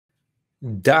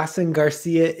Dawson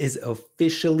Garcia is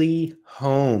officially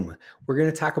home. We're going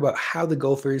to talk about how the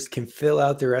Gophers can fill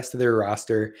out the rest of their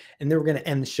roster, and then we're going to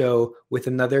end the show with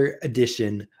another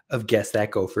edition of Guess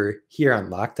That Gopher here on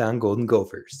Locked On Golden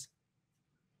Gophers.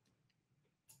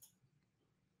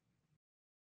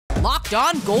 Locked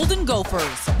On Golden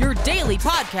Gophers, your daily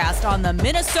podcast on the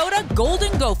Minnesota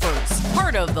Golden Gophers,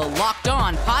 part of the Locked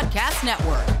On Podcast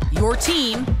Network, your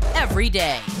team every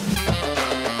day.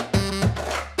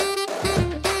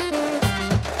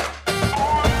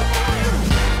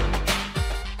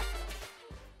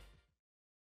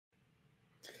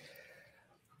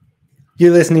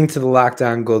 You're listening to the Locked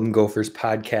On Golden Gophers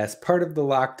podcast, part of the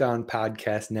Locked On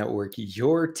Podcast Network,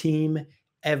 your team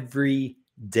every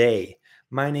day.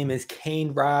 My name is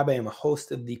Kane Robb. I am a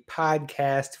host of the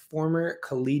podcast, former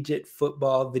collegiate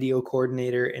football video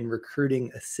coordinator and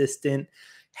recruiting assistant.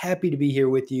 Happy to be here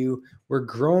with you. We're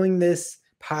growing this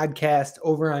podcast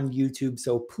over on YouTube,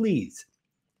 so please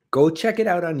go check it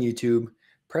out on YouTube.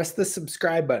 Press the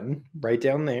subscribe button right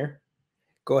down there.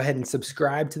 Go ahead and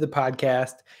subscribe to the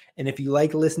podcast. And if you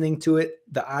like listening to it,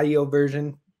 the audio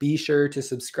version, be sure to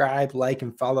subscribe, like,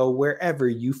 and follow wherever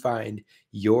you find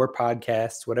your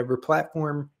podcasts, whatever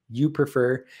platform you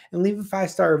prefer, and leave a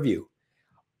 5-star review.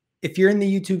 If you're in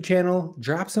the YouTube channel,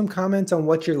 drop some comments on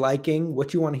what you're liking,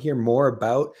 what you want to hear more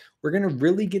about. We're going to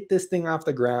really get this thing off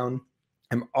the ground.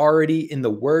 I'm already in the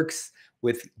works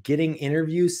with getting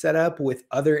interviews set up with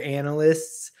other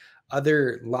analysts,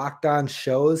 other Locked On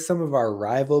shows, some of our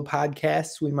rival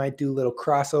podcasts we might do little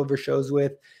crossover shows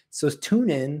with. So tune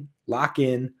in, lock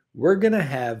in. We're going to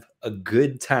have a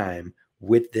good time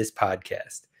with this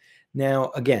podcast.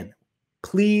 Now, again,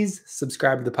 please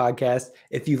subscribe to the podcast.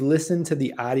 If you've listened to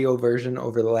the audio version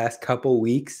over the last couple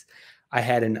weeks, I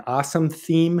had an awesome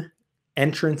theme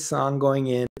entrance song going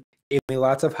in. Gave me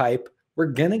lots of hype. We're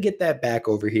going to get that back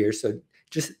over here. So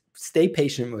just stay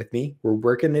patient with me. We're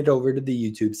working it over to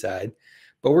the YouTube side,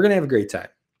 but we're going to have a great time.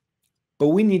 But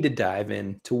we need to dive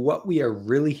into what we are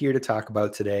really here to talk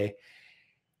about today,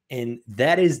 and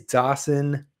that is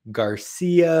Dawson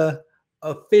Garcia,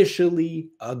 officially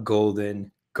a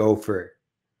Golden Gopher.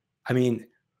 I mean,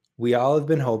 we all have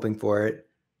been hoping for it.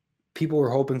 People were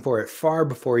hoping for it far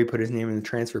before he put his name in the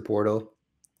transfer portal,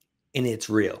 and it's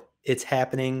real. It's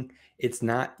happening. It's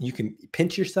not, you can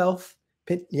pinch yourself.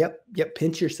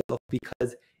 Pinch yourself,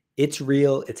 because it's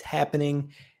real. It's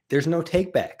happening. There's no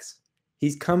takebacks.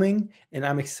 He's coming, and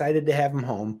I'm excited to have him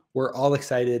home. We're all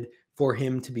excited for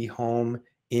him to be home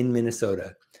in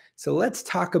Minnesota. So let's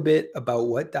talk a bit about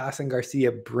what Dawson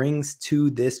Garcia brings to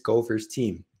this Gophers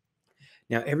team.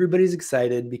 Now, everybody's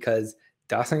excited because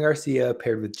Dawson Garcia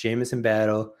paired with Jamison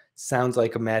Battle sounds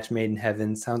like a match made in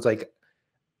heaven. Sounds like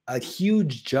a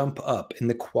huge jump up in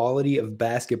the quality of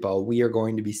basketball we are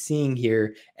going to be seeing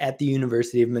here at the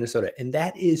University of Minnesota. And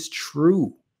that is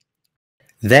true.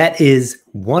 That is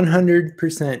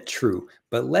 100% true.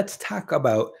 But let's talk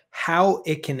about how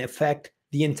it can affect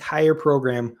the entire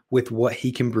program with what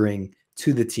he can bring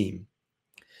to the team.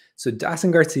 So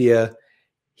Dawson Garcia,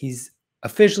 he's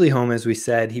officially home, as we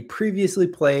said. He previously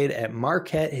played at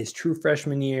Marquette his true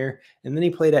freshman year, and then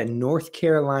he played at North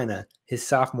Carolina his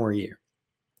sophomore year.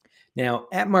 Now,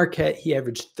 at Marquette, he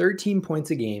averaged 13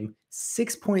 points a game,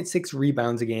 6.6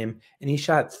 rebounds a game, and he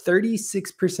shot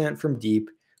 36% from deep,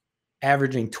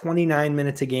 averaging 29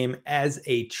 minutes a game as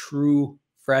a true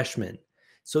freshman.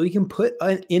 So he can put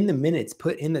in the minutes,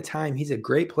 put in the time. He's a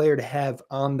great player to have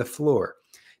on the floor.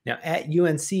 Now, at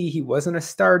UNC, he wasn't a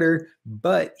starter,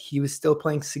 but he was still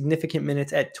playing significant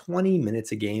minutes at 20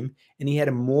 minutes a game, and he had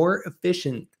a more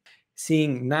efficient,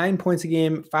 seeing 9 points a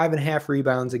game, 5.5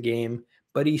 rebounds a game,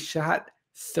 but he shot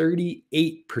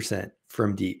 38%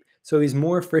 from deep. So he's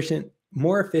more efficient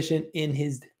in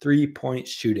his three-point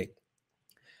shooting.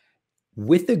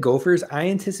 With the Gophers, I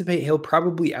anticipate he'll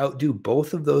probably outdo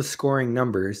both of those scoring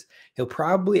numbers. He'll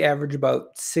probably average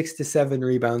about 6 to 7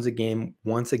 rebounds a game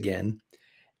once again.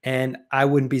 And I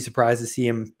wouldn't be surprised to see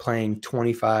him playing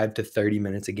 25 to 30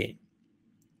 minutes a game.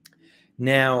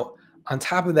 Now, on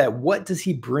top of that, what does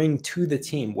he bring to the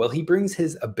team? Well, he brings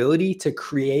his ability to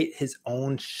create his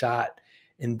own shot.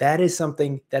 And that is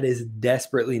something that is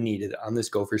desperately needed on this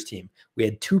Gophers team. We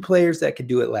had 2 players that could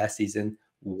do it last season.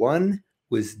 One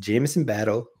was Jamison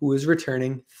Battle, who was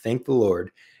returning, thank the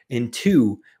Lord. And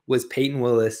 2 was Peyton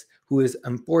Willis, who has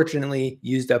unfortunately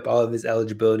used up all of his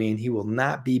eligibility, and he will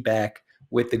not be back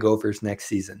with the Gophers next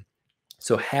season.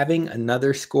 So having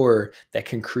another scorer that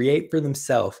can create for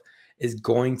themselves is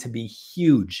going to be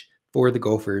huge for the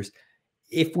Gophers.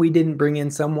 If we didn't bring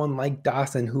in someone like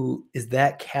Dawson, who is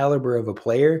that caliber of a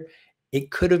player,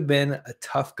 it could have been a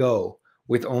tough go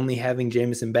with only having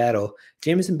Jamison Battle.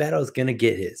 Jamison Battle is going to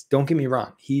get his. Don't get me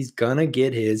wrong. He's going to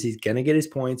get his. He's going to get his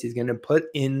points. He's going to put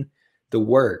in the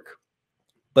work.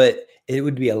 But it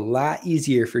would be a lot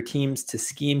easier for teams to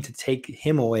scheme to take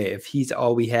him away if he's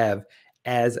all we have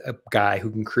as a guy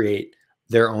who can create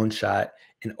their own shot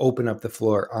and open up the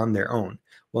floor on their own.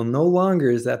 Well, no longer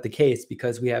is that the case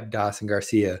because we have Dawson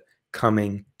Garcia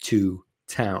coming to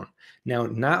town. Now,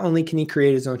 not only can he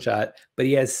create his own shot, but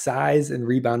he has size and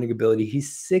rebounding ability.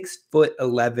 He's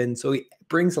 6'11", so he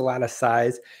brings a lot of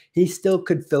size. He still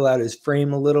could fill out his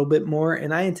frame a little bit more,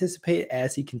 and I anticipate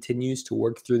as he continues to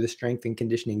work through the strength and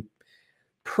conditioning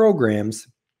programs,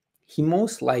 he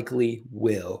most likely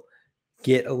will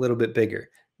get a little bit bigger.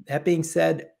 That being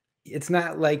said, it's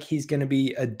not like he's going to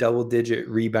be a double-digit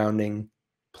rebounding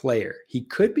player. He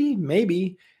could be,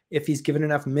 maybe, if he's given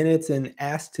enough minutes and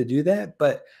asked to do that,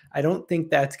 but I don't think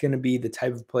that's going to be the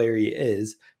type of player he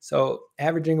is. So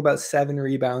averaging about 7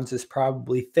 rebounds is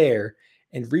probably fair,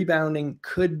 and rebounding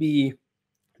could be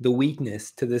the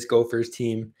weakness to this Gophers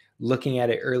team looking at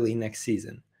it early next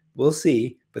season. We'll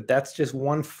see, but that's just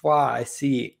one flaw I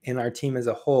see in our team as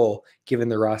a whole, given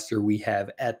the roster we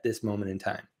have at this moment in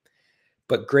time.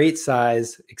 But great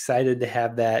size, excited to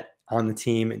have that on the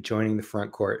team and joining the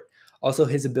front court. Also,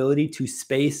 his ability to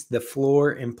space the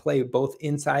floor and play both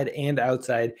inside and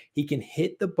outside. He can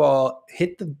hit the ball,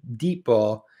 hit the deep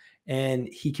ball, and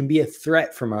he can be a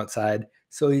threat from outside.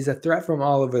 So he's a threat from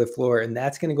all over the floor, and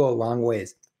that's going to go a long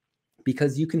ways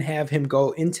because you can have him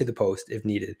go into the post if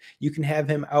needed. You can have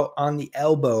him out on the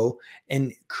elbow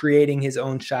and creating his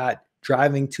own shot,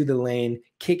 driving to the lane,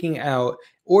 kicking out,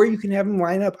 or you can have him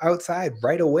line up outside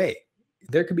right away.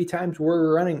 There could be times where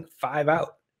we're running 5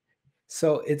 out.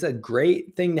 So it's a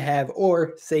great thing to have,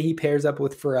 or say he pairs up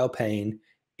with Pharrell Payne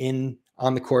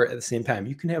on the court at the same time.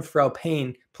 You can have Pharrell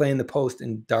Payne play in the post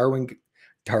and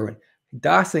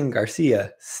Dawson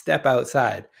Garcia step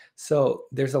outside. So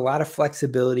there's a lot of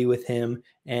flexibility with him,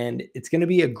 and it's going to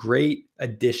be a great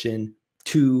addition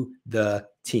to the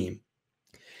team.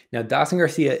 Now, Dawson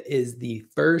Garcia is the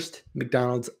first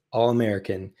McDonald's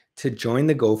All-American to join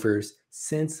the Gophers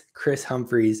since Chris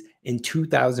Humphreys in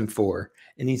 2004,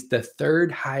 and he's the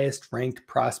 3rd highest ranked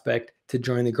prospect to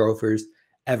join the Gophers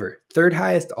ever. 3rd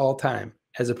highest all time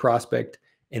as a prospect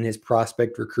in his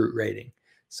prospect recruit rating.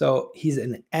 So he's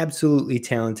an absolutely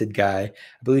talented guy.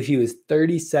 I believe he was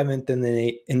 37th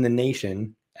in the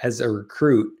nation as a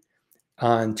recruit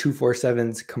on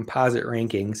 247's composite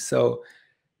rankings. So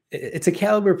it's a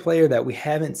caliber player that we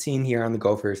haven't seen here on the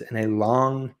Gophers in a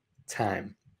long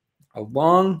time. A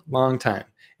long, long time.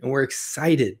 And we're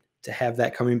excited to have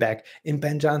that coming back in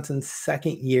Ben Johnson's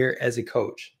 2nd year as a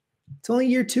coach. It's only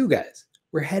year 2, guys.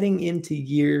 We're heading into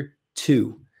year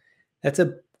 2. That's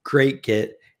a great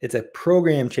get. It's a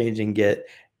program-changing get.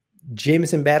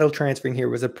 Jamison Battle transferring here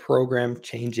was a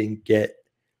program-changing get.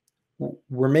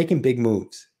 We're making big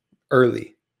moves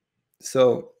early.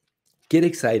 So get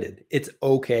excited. It's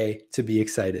okay to be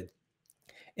excited.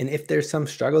 And if there's some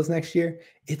struggles next year,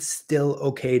 it's still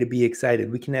okay to be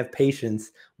excited. We can have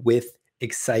patience with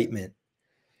excitement.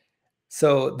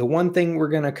 So the one thing we're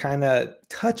going to kind of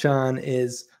touch on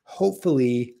is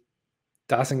hopefully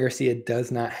Dawson Garcia does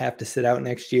not have to sit out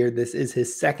next year. This is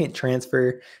his 2nd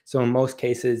transfer. So in most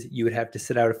cases, you would have to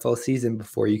sit out a full season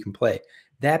before you can play.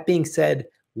 That being said,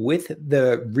 with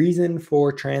the reason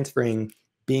for transferring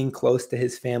being close to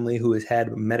his family who has had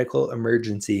a medical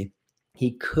emergency,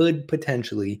 he could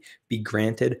potentially be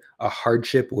granted a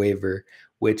hardship waiver,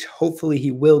 which hopefully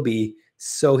he will be,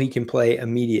 so he can play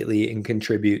immediately and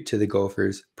contribute to the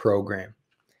Gophers program.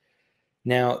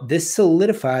 Now, this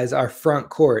solidifies our front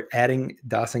court, adding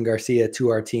Dawson Garcia to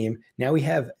our team. Now we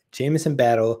have Jamison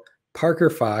Battle, Parker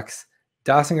Fox,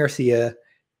 Dawson Garcia,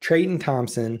 Trayton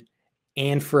Thomspson,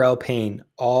 and Pharrell Payne,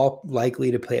 all likely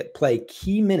to play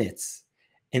key minutes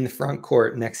in the front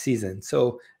court next season.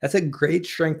 So that's a great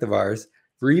strength of ours.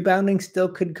 Rebounding still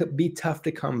could be tough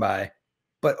to come by,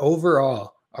 but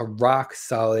overall, a rock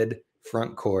solid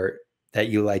front court that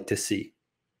you like to see.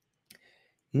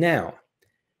 Now,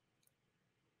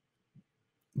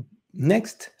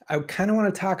 next, I kind of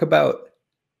want to talk about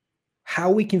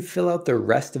how we can fill out the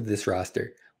rest of this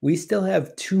roster. We still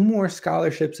have 2 more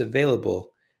scholarships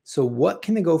available. So what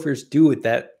can the Gophers do with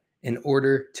that in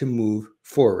order to move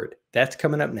forward? That's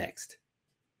coming up next.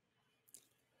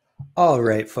 All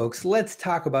right, folks, let's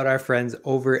talk about our friends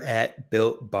over at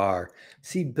Built Bar.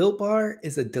 See, Built Bar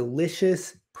is a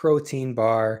delicious protein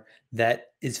bar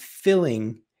that is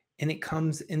filling, and it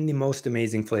comes in the most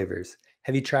amazing flavors.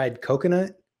 Have you tried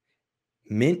coconut,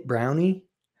 mint brownie?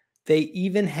 They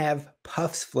even have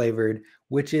Puffs flavored,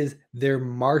 which is their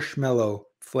marshmallow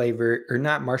flavor, or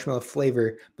not marshmallow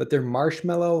flavor, but their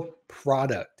marshmallow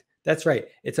product. That's right.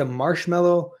 It's a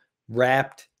marshmallow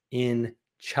wrapped in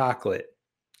chocolate.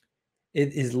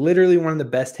 It is literally one of the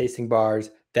best tasting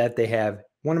bars that they have.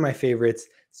 One of my favorites.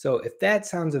 So if that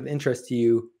sounds of interest to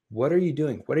you, what are you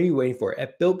doing? What are you waiting for?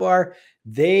 At Built Bar,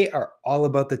 they are all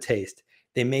about the taste.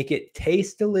 They make it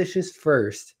taste delicious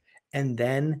first, and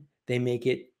then they make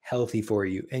it healthy for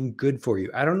you and good for you.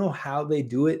 I don't know how they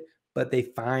do it, but they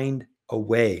find a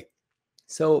way.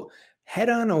 So head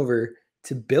on over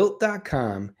to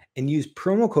built.com and use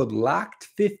promo code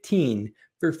LOCKED15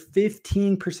 for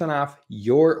 15% off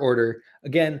your order.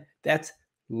 Again, that's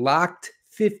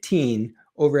LOCKED15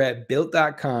 over at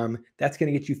built.com. That's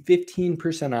going to get you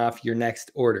 15% off your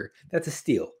next order. That's a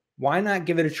steal. Why not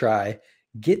give it a try?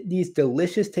 Get these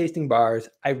delicious tasting bars.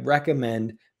 I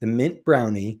recommend the mint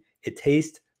brownie. It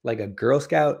tastes like a Girl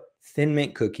Scout thin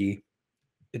mint cookie.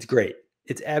 It's great.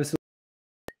 It's absolutely.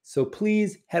 So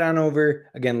please head on over,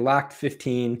 again,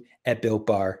 locked15 at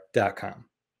builtbar.com.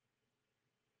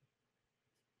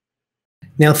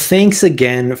 Now, thanks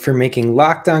again for making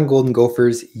Locked On Golden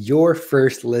Gophers your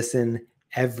first listen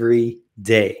every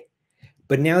day.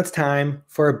 But now it's time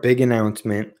for a big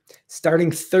announcement.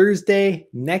 Starting Thursday,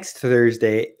 next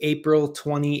Thursday, April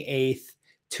 28th,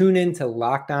 tune in to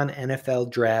Locked On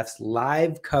NFL Draft's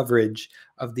live coverage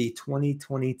of the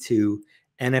 2022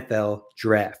 NFL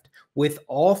Draft, with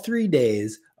all 3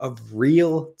 days of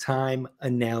real-time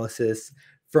analysis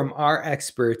from our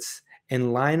experts and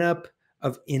lineup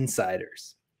of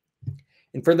insiders.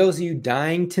 And for those of you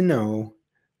dying to know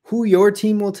who your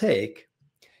team will take,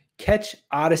 catch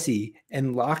Odyssey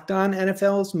and Locked On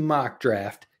NFL's mock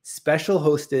draft, special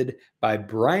hosted by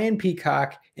Brian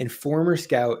Peacock and former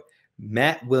scout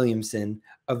Matt Williamson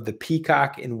of the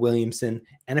Peacock and Williamson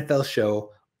NFL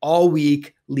show, all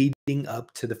week leading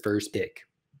up to the first pick.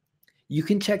 You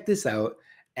can check this out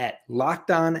at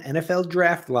Locked On NFL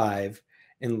Draft Live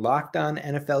and Locked On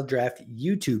NFL Draft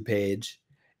YouTube page,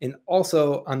 and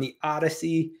also on the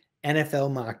Odyssey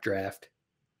NFL Mock Draft,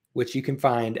 which you can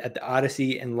find at the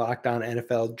Odyssey and Locked On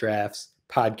NFL Drafts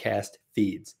podcast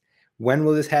feeds. When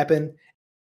will this happen?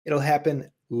 It'll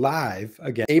happen live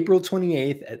again, April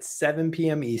 28th at 7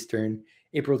 p.m. Eastern,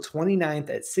 April 29th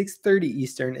at 6:30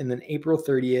 Eastern, and then April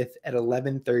 30th at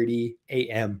 11:30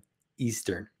 a.m.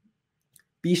 Eastern.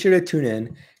 Be sure to tune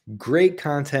in. Great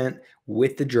content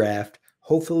with the draft.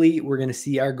 Hopefully, we're going to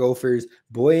see our Gophers,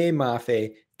 Boye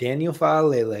Mafe, Daniel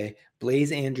Faalele,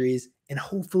 Blaze Andrews, and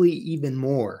hopefully even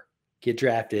more get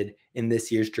drafted in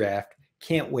this year's draft.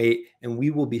 Can't wait, and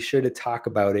we will be sure to talk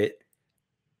about it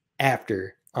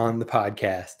after on the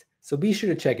podcast. So be sure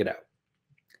to check it out.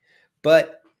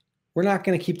 But we're not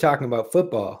going to keep talking about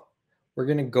football. We're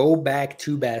going to go back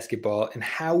to basketball and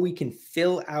how we can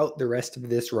fill out the rest of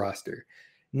this roster.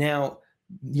 Now,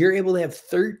 you're able to have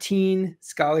 13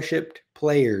 scholarship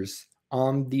players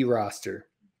on the roster.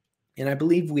 And I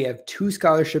believe we have 2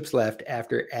 scholarships left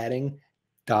after adding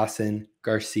Dawson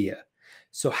Garcia.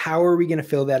 So how are we going to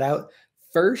fill that out?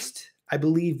 First, I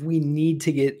believe we need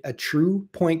to get a true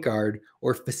point guard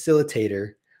or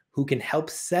facilitator who can help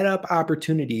set up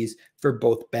opportunities for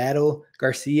both Battle,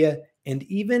 Garcia, and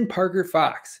even Parker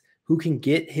Fox, who can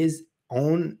get his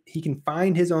own, he can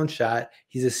find his own shot.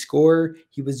 He's a scorer.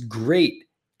 He was great,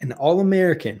 an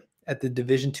All-American at the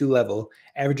Division II level,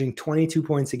 averaging 22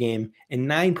 points a game and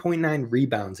 9.9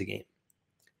 rebounds a game.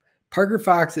 Parker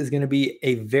Fox is going to be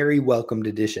a very welcomed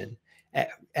addition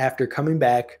after coming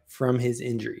back from his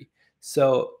injury.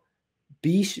 So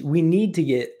we need to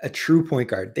get a true point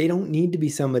guard. They don't need to be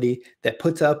somebody that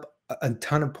puts up a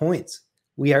ton of points.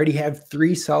 We already have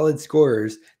 3 solid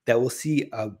scorers that will see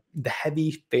the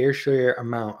heavy fair share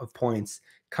amount of points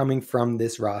coming from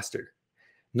this roster.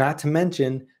 Not to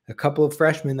mention a couple of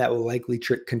freshmen that will likely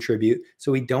contribute.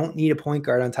 So we don't need a point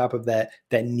guard on top of that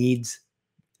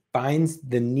finds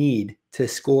the need to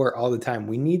score all the time.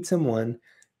 We need someone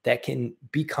that can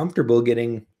be comfortable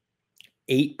getting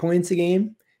 8 points a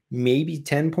game, maybe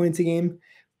 10 points a game,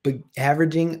 but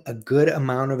averaging a good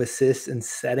amount of assists and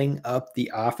setting up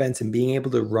the offense and being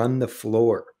able to run the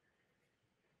floor.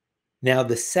 Now,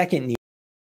 the second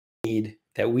need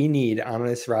that we need on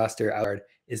this roster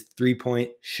is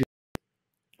 3-point shooting.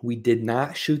 We did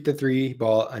not shoot the 3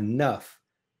 ball enough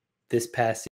this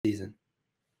past season.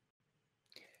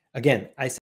 Again, I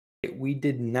said we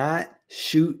did not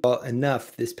shoot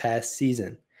enough this past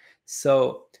season.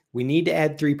 So we need to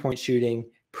add 3-point shooting,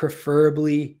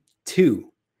 preferably 2.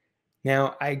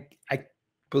 Now, I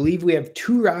believe we have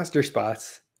 2 roster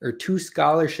spots or 2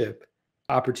 scholarship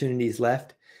opportunities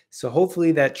left. So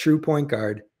hopefully that true point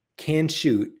guard can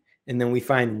shoot, and then we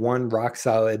find one rock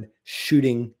solid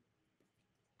shooting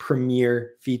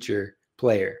premier feature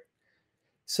player.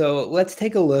 So let's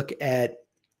take a look at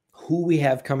who we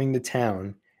have coming to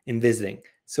town and visiting.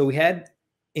 So we had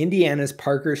Indiana's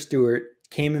Parker Stewart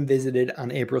came and visited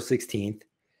on April 16th.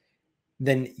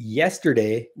 Then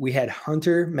yesterday, we had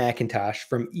Hunter McIntosh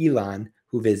from Elon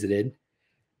who visited.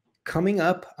 Coming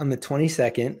up on the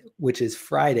 22nd, which is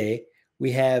Friday,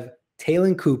 we have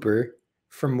Talon Cooper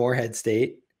from Morehead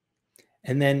State.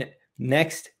 And then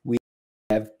next, we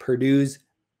have Purdue's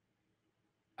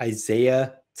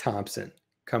Isaiah Thomspson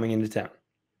coming into town.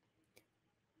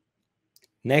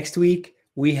 Next week,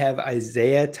 we have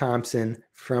Isaiah Thomspson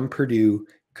from Purdue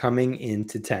coming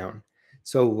into town.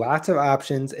 So lots of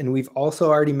options, and we've also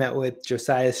already met with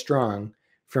Josiah Strong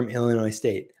from Illinois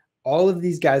State. All of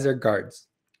these guys are guards.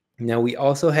 Now, we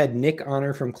also had Nick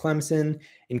Honor from Clemson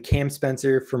and Cam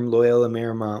Spencer from Loyola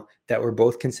Marymount that were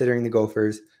both considering the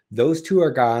Gophers. Those two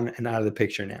are gone and out of the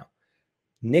picture now.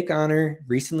 Nick Honor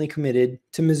recently committed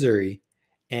to Missouri,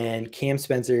 and Cam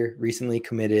Spencer recently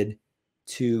committed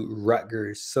to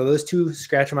Rutgers. So those two,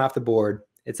 scratch them off the board.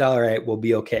 It's all right. We'll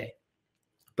be okay.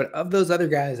 But of those other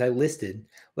guys I listed,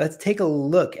 let's take a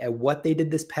look at what they did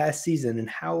this past season and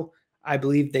how I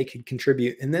believe they could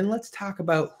contribute. And then let's talk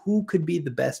about who could be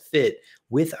the best fit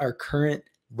with our current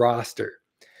roster.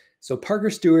 So Parker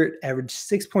Stewart averaged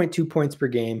 6.2 points per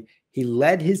game. He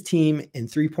led his team in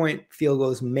 3-point field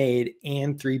goals made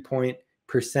and 3-point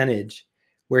percentage,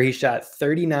 where he shot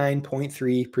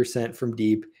 39.3% from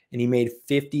deep, and he made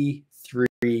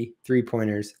 53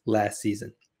 three-pointers last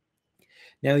season.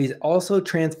 Now, he's also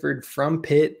transferred from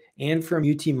Pitt and from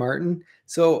UT Martin,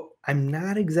 so I'm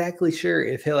not exactly sure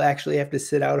if he'll actually have to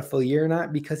sit out a full year or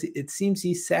not, because it seems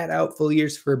he sat out full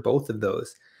years for both of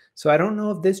those. So I don't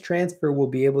know if this transfer will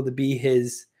be able to be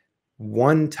his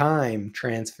one-time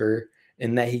transfer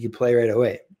and that he could play right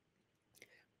away.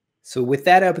 So with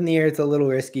that up in the air, it's a little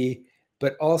risky,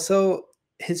 but also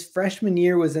his freshman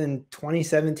year was in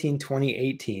 2017,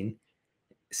 2018.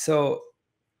 So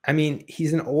I mean,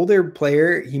 he's an older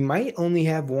player. He might only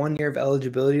have 1 year of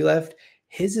eligibility left.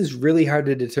 His is really hard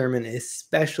to determine,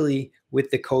 especially with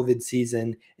the COVID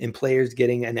season and players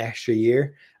getting an extra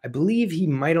year. I believe he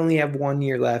might only have 1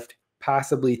 year left,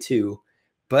 possibly 2,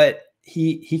 but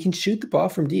he can shoot the ball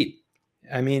from deep.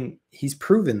 I mean, he's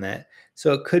proven that.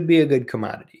 So it could be a good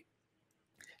commodity.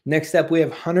 Next up, we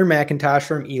have Hunter McIntosh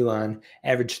from Elon,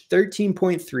 averaged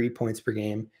 13.3 points per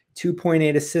game,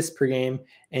 2.8 assists per game,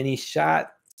 and he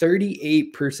shot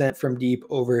 38% from deep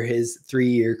over his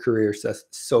 3-year career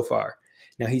so far.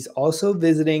 Now, he's also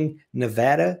visiting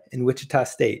Nevada and Wichita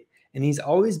State, and he's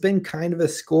always been kind of a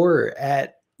scorer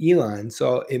at Elon.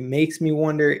 So it makes me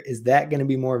wonder, is that going to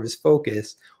be more of his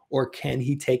focus, or can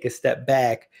he take a step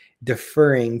back,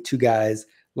 deferring to guys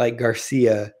like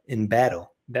Garcia in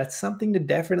battle? That's something to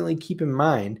definitely keep in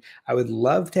mind. I would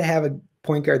love to have a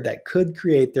point guard that could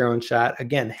create their own shot.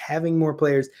 Again, having more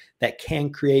players that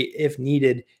can create if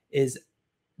needed is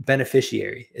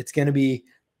beneficiary. It's going to be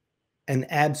an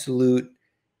absolute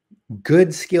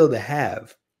good skill to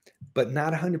have, but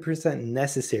not 100%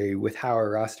 necessary with how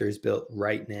our roster is built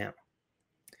right now.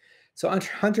 So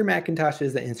Hunter McIntosh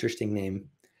is an interesting name.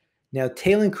 Now,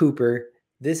 Talon Cooper,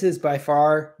 this is by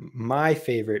far my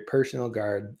favorite personal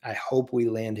guard. I hope we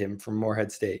land him from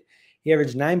Morehead State. He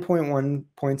averaged 9.1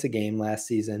 points a game last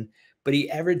season, but he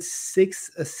averaged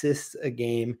 6 assists a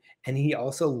game, and he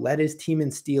also led his team in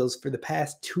steals for the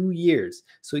past 2 years.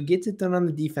 So he gets it done on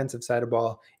the defensive side of the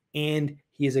ball, and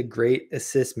he is a great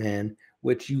assist man,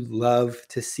 which you love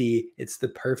to see. It's the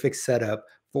perfect setup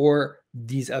for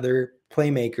these other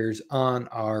playmakers on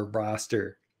our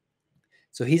roster.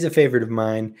 So he's a favorite of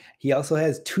mine. He also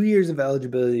has 2 years of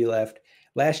eligibility left.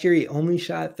 Last year, he only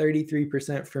shot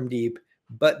 33% from deep,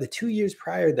 but the 2 years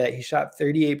prior to that, he shot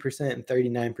 38% and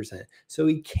 39%. So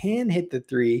he can hit the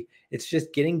three. It's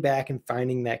just getting back and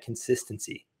finding that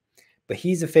consistency. But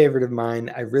he's a favorite of mine.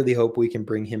 I really hope we can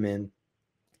bring him in.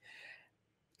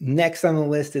 Next on the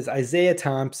list is Isaiah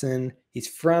Thomspson. He's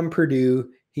from Purdue.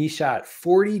 He shot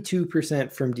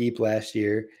 42% from deep last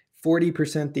year,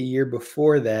 40% the year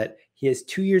before that. He has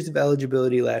 2 years of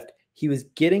eligibility left. He was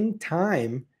getting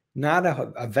time, not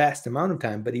a vast amount of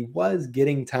time, but he was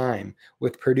getting time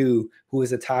with Purdue, who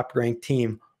was a top-ranked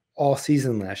team all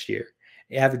season last year.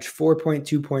 He averaged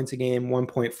 4.2 points a game,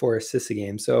 1.4 assists a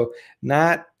game. So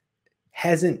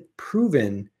hasn't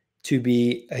proven to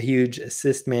be a huge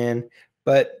assist man,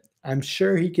 but I'm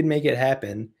sure he can make it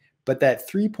happen. But that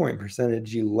 3-point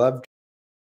percentage, you love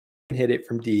to hit it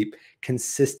from deep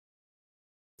consistently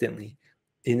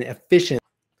and efficient.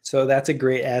 So that's a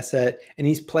great asset. And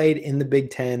he's played in the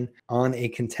Big Ten on a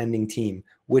contending team,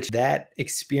 which that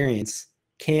experience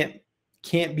can't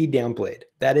be downplayed.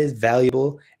 That is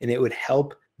valuable, and it would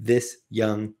help this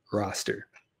young roster.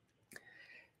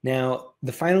 Now,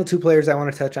 the final two players I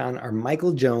want to touch on are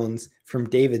Michael Jones from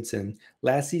Davidson.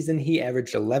 Last season, he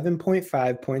averaged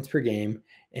 11.5 points per game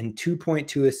and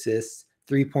 2.2 assists,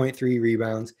 3.3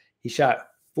 rebounds. He shot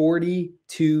 42%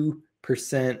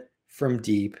 from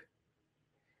deep,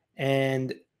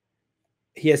 and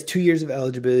he has 2 years of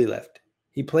eligibility left.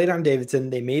 He played on Davidson.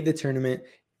 They made the tournament.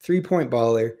 3-point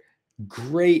baller,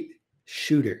 great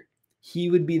shooter. He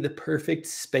would be the perfect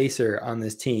spacer on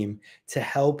this team to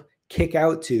help kick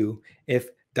out to if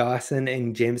Dawson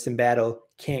and Jameson Battle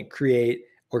can't create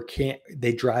or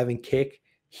they drive and kick.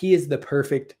 He is the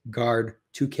perfect guard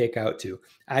to kick out to.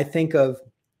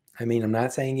 I'm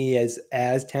not saying he is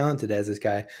as talented as this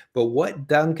guy, but what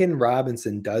Duncan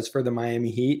Robinson does for the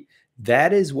Miami Heat,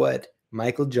 that is what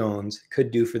Michael Jones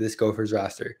could do for this Gophers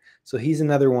roster. So he's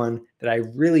another one that I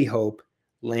really hope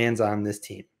lands on this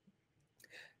team.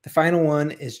 The final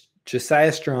one is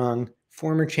Josiah Strong,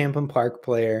 former Champlain Park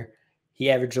player. He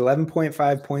averaged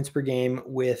 11.5 points per game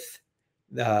with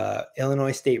the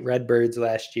Illinois State Redbirds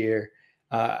last year.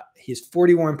 He's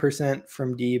 41%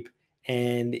 from deep,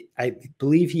 and I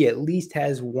believe he at least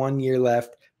has 1 year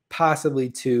left, possibly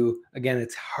 2. Again,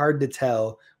 it's hard to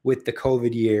tell with the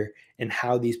COVID year and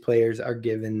how these players are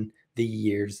given the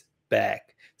years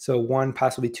back. So 1,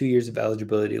 possibly 2 years of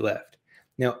eligibility left.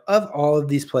 Now, of all of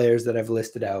these players that I've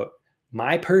listed out,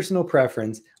 my personal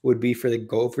preference would be for the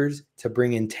Gophers to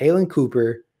bring in Talon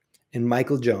Cooper and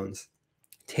Michael Jones.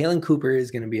 Talon Cooper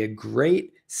is going to be a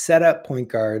great setup point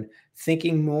guard,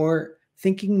 thinking more,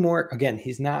 again,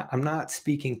 I'm not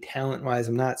speaking talent-wise,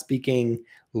 I'm not speaking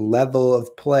level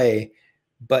of play,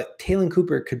 but Talon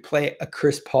Cooper could play a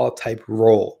Chris Paul type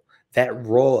role, that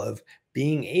role of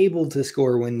being able to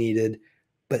score when needed,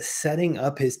 but setting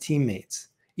up his teammates.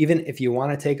 Even if you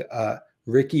want to take a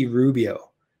Ricky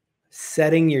Rubio,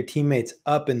 setting your teammates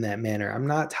up in that manner. I'm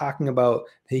not talking about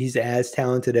he's as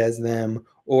talented as them,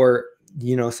 or,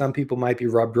 some people might be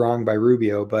rubbed wrong by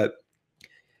Rubio, but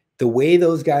the way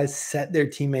those guys set their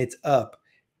teammates up,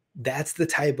 that's the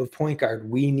type of point guard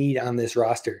we need on this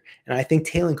roster. And I think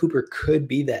Talon Cooper could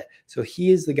be that. So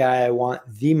he is the guy I want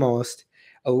the most,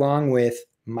 along with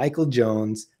Michael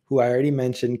Jones, who I already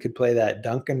mentioned could play that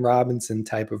Duncan Robinson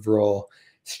type of role,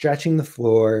 stretching the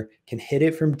floor, can hit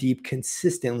it from deep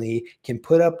consistently, can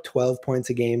put up 12 points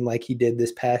a game like he did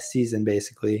this past season,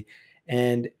 basically.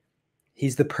 And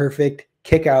he's the perfect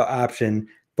kick-out option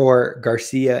for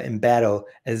Garcia and Battle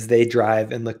as they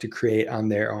drive and look to create on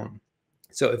their own.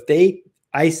 So if they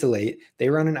isolate, they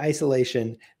run an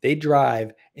isolation, they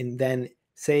drive, and then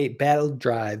say Battle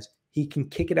drives, he can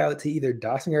kick it out to either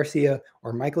Dawson Garcia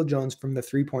or Michael Jones from the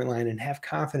three-point line and have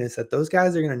confidence that those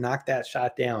guys are going to knock that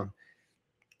shot down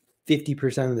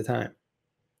 50% of the time.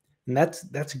 And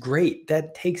that's great.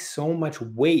 That takes so much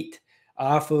weight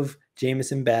off of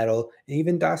Jameson Battle and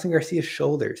even Dawson Garcia's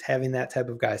shoulders, having that type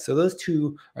of guy. So those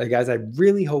two are the guys I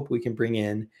really hope we can bring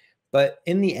in. But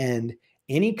in the end,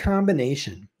 any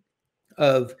combination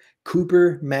of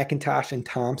Cooper, McIntosh, and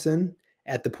Thomspson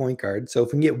at the point guard. So if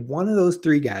we can get one of those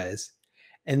three guys,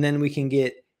 and then we can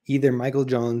get either Michael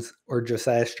Jones or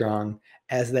Josiah Strong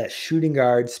as that shooting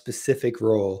guard specific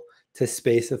role to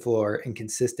space the floor and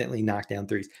consistently knock down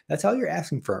threes. That's all you're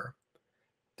asking for.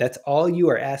 That's all you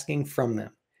are asking from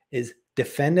them, is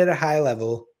defend at a high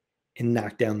level and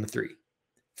knock down the three.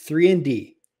 3 and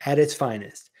D at its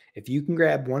finest. If you can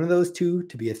grab one of those two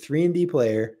to be a 3 and D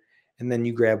player, and then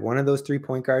you grab one of those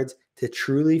 3-point guards to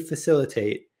truly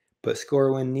facilitate but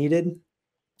score when needed,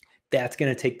 that's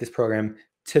going to take this program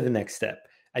to the next step.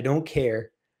 I don't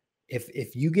care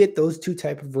if you get those two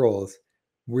type of roles,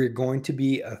 we're going to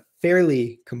be a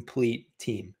fairly complete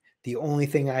team. The only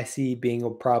thing I see being a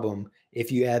problem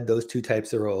if you add those two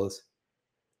types of roles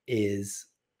is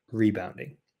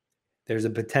rebounding. There's a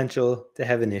potential to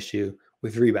have an issue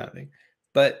with rebounding,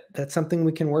 but that's something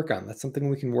we can work on. That's something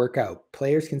we can work out.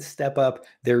 Players can step up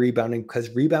their rebounding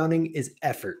because rebounding is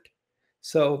effort.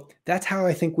 So that's how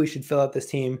I think we should fill out this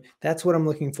team. That's what I'm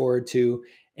looking forward to.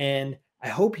 And I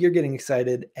hope you're getting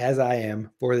excited, as I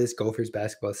am, for this Gophers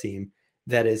basketball team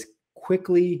that is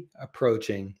quickly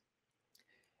approaching.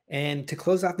 And to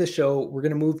close off the show, we're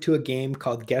going to move to a game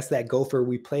called Guess That Gopher.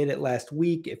 We played it last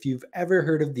week. If you've ever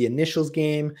heard of the Initials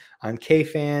game on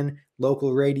KFan,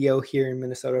 local radio here in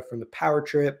Minnesota from the Power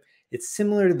Trip, it's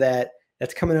similar to that.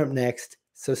 That's coming up next,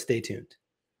 so stay tuned.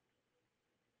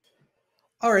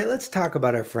 All right, let's talk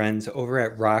about our friends over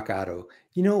at Rock Auto.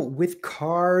 You know, with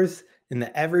cars and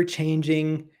the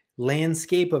ever-changing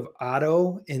landscape of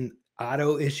auto and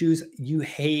auto issues, you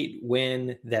hate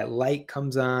when that light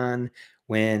comes on,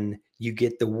 when you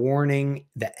get the warning,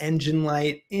 the engine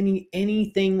light,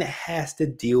 anything that has to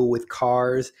deal with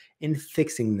cars and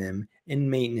fixing them and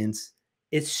maintenance,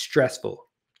 it's stressful.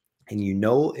 And you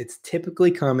know it's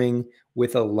typically coming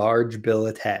with a large bill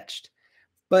attached.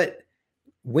 But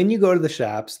when you go to the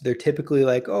shops, they're typically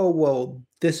like, oh, well,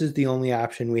 this is the only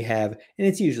option we have. And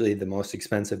it's usually the most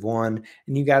expensive one.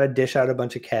 And you got to dish out a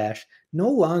bunch of cash. No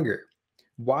longer.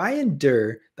 Why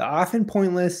endure the often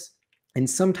pointless and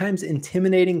sometimes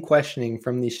intimidating questioning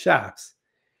from these shops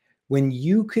when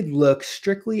you could look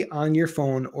strictly on your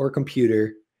phone or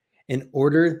computer and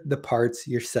order the parts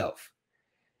yourself?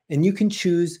 And you can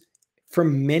choose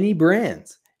from many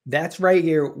brands. That's right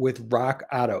here with Rock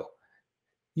Auto.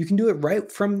 You can do it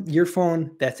right from your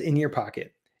phone that's in your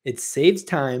pocket. It saves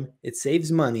time, it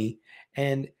saves money,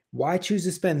 and why choose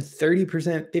to spend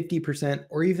 30%, 50%,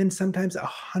 or even sometimes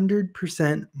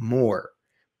 100% more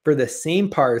for the same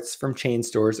parts from chain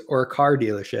stores or a car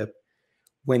dealership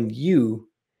when you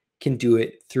can do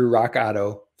it through Rock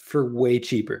Auto for way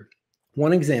cheaper?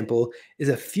 One example is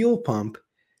a fuel pump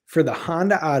for the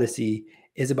Honda Odyssey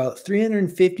is about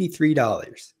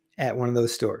 $353 at one of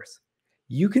those stores.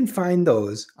 You can find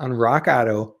those on Rock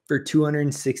Auto for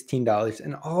 $216,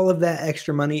 and all of that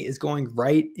extra money is going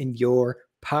right in your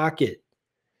pocket.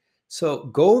 So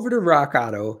go over to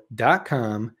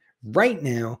rockauto.com right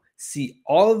now, see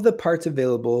all of the parts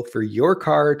available for your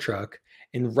car or truck,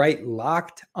 and write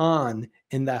Locked On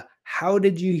in the How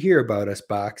Did You Hear About Us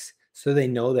box so they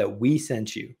know that we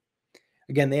sent you.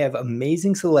 Again, they have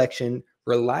amazing selection,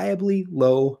 reliably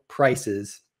low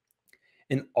prices,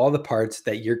 and all the parts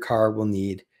that your car will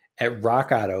need at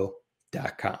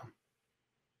rockauto.com.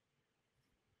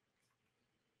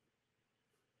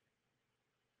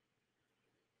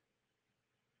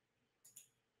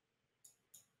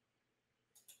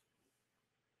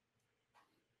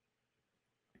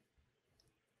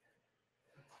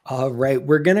 All right,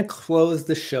 we're going to close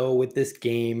the show with this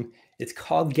game. It's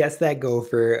called Guess That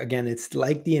Gopher. Again, it's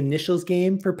like the initials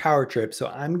game for Power Trip. So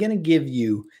I'm going to give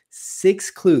you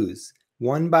 6 clues,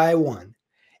 one by one,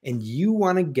 and you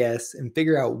want to guess and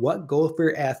figure out what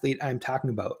Gopher athlete I'm talking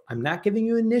about. I'm not giving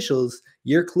you initials.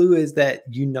 Your clue is that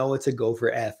you know it's a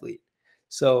Gopher athlete.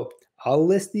 So I'll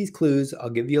list these clues. I'll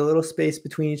give you a little space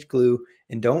between each clue.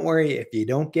 And don't worry, if you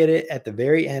don't get it at the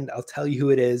very end, I'll tell you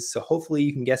who it is. So hopefully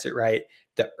you can guess it right.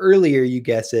 The earlier you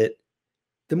guess it,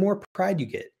 the more pride you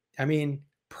get. I mean,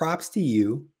 props to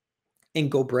you,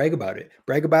 and go brag about it.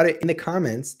 Brag about it in the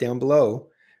comments down below.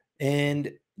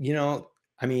 And,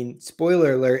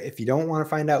 spoiler alert, if you don't want to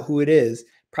find out who it is,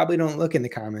 probably don't look in the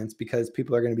comments because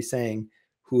people are going to be saying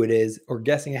who it is or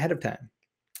guessing ahead of time.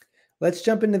 Let's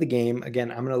jump into the game.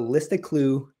 Again, I'm going to list a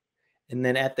clue, and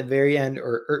then at the very end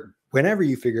or whenever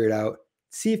you figure it out,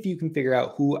 see if you can figure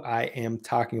out who I am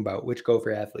talking about, which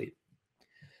Gopher athlete.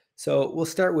 So we'll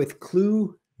start with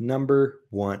clue number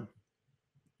 1.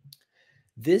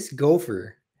 This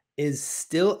Gopher is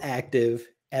still active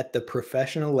at the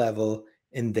professional level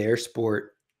in their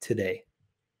sport today.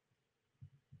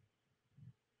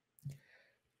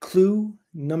 Clue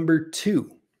number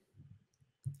 2.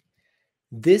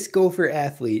 This Gopher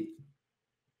athlete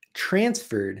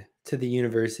transferred to the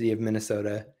University of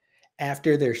Minnesota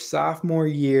after their sophomore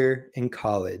year in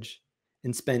college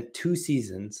and spent 2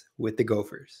 seasons with the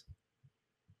Gophers.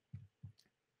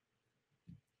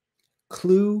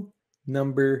 Clue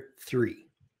number 3.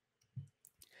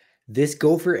 This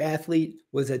Gopher athlete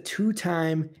was a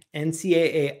 2-time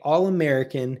NCAA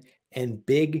All-American and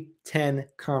Big Ten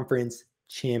Conference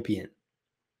champion.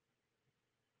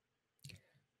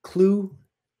 Clue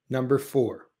number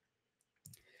 4.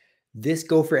 This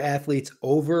Gopher athlete's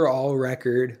overall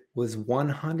record was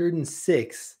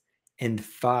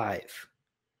 106-5.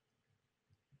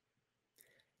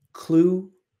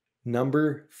 Clue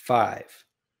number 5.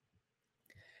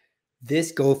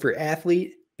 This Gopher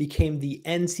athlete became the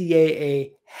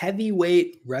NCAA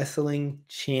heavyweight wrestling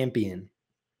champion.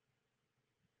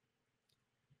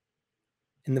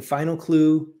 And the final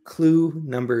clue, clue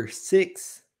number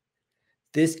 6.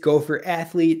 This Gopher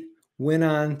athlete went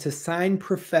on to sign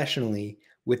professionally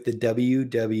with the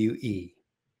WWE.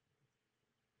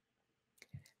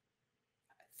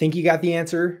 Think you got the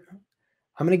answer?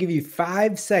 I'm going to give you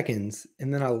 5 seconds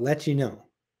and then I'll let you know.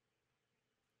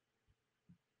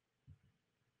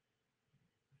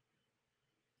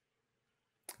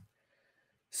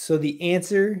 So the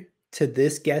answer to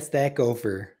this Guess That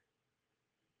Gopher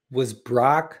was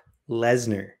Brock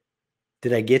Lesnar.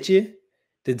 Did I get you?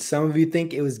 Did some of you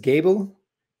think it was Gable?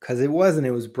 Because it wasn't.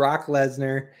 It was Brock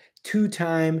Lesnar,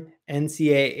 2-time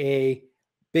NCAA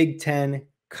Big Ten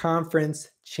conference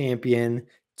champion,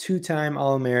 2-time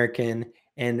All-American,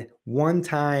 and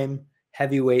 1-time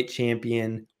heavyweight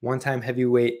champion, 1-time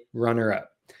heavyweight runner-up.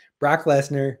 Brock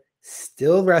Lesnar,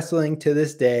 still wrestling to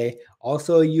this day,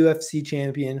 also a UFC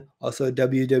champion, also a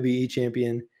WWE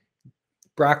champion.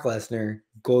 Brock Lesnar,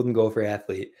 Golden Gopher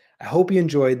athlete. I hope you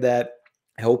enjoyed that.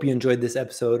 I hope you enjoyed this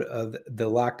episode of the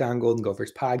Locked On Golden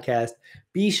Gophers podcast.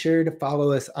 Be sure to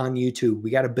follow us on YouTube.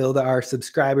 We got to build our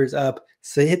subscribers up.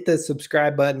 So hit the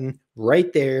subscribe button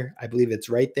right there. I believe it's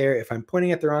right there. If I'm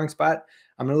pointing at the wrong spot,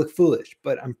 I'm going to look foolish,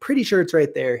 but I'm pretty sure it's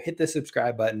right there. Hit the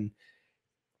subscribe button.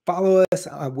 Follow us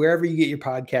wherever you get your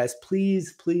podcast.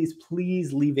 Please, please,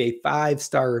 please leave a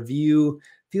 5-star review.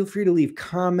 Feel free to leave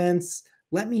comments.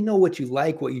 Let me know what you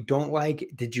like, what you don't like.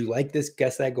 Did you like this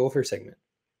Guess That Gopher segment?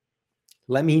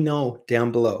 Let me know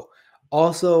down below.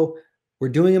 Also, we're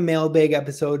doing a mailbag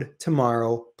episode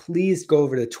tomorrow. Please go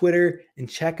over to Twitter and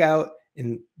check out,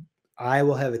 and I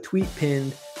will have a tweet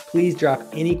pinned. Please drop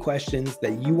any questions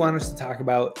that you want us to talk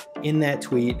about in that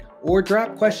tweet, or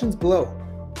drop questions below.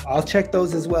 I'll check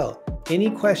those as well. Any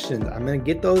questions, I'm going to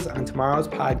get those on tomorrow's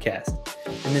podcast.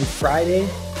 And then Friday,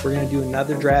 we're going to do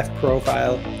another draft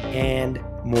profile and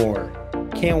more.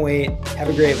 Can't wait. Have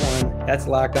a great one. That's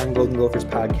Locked On Golden Gophers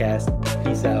podcast.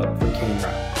 Peace out from Kane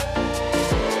Rock.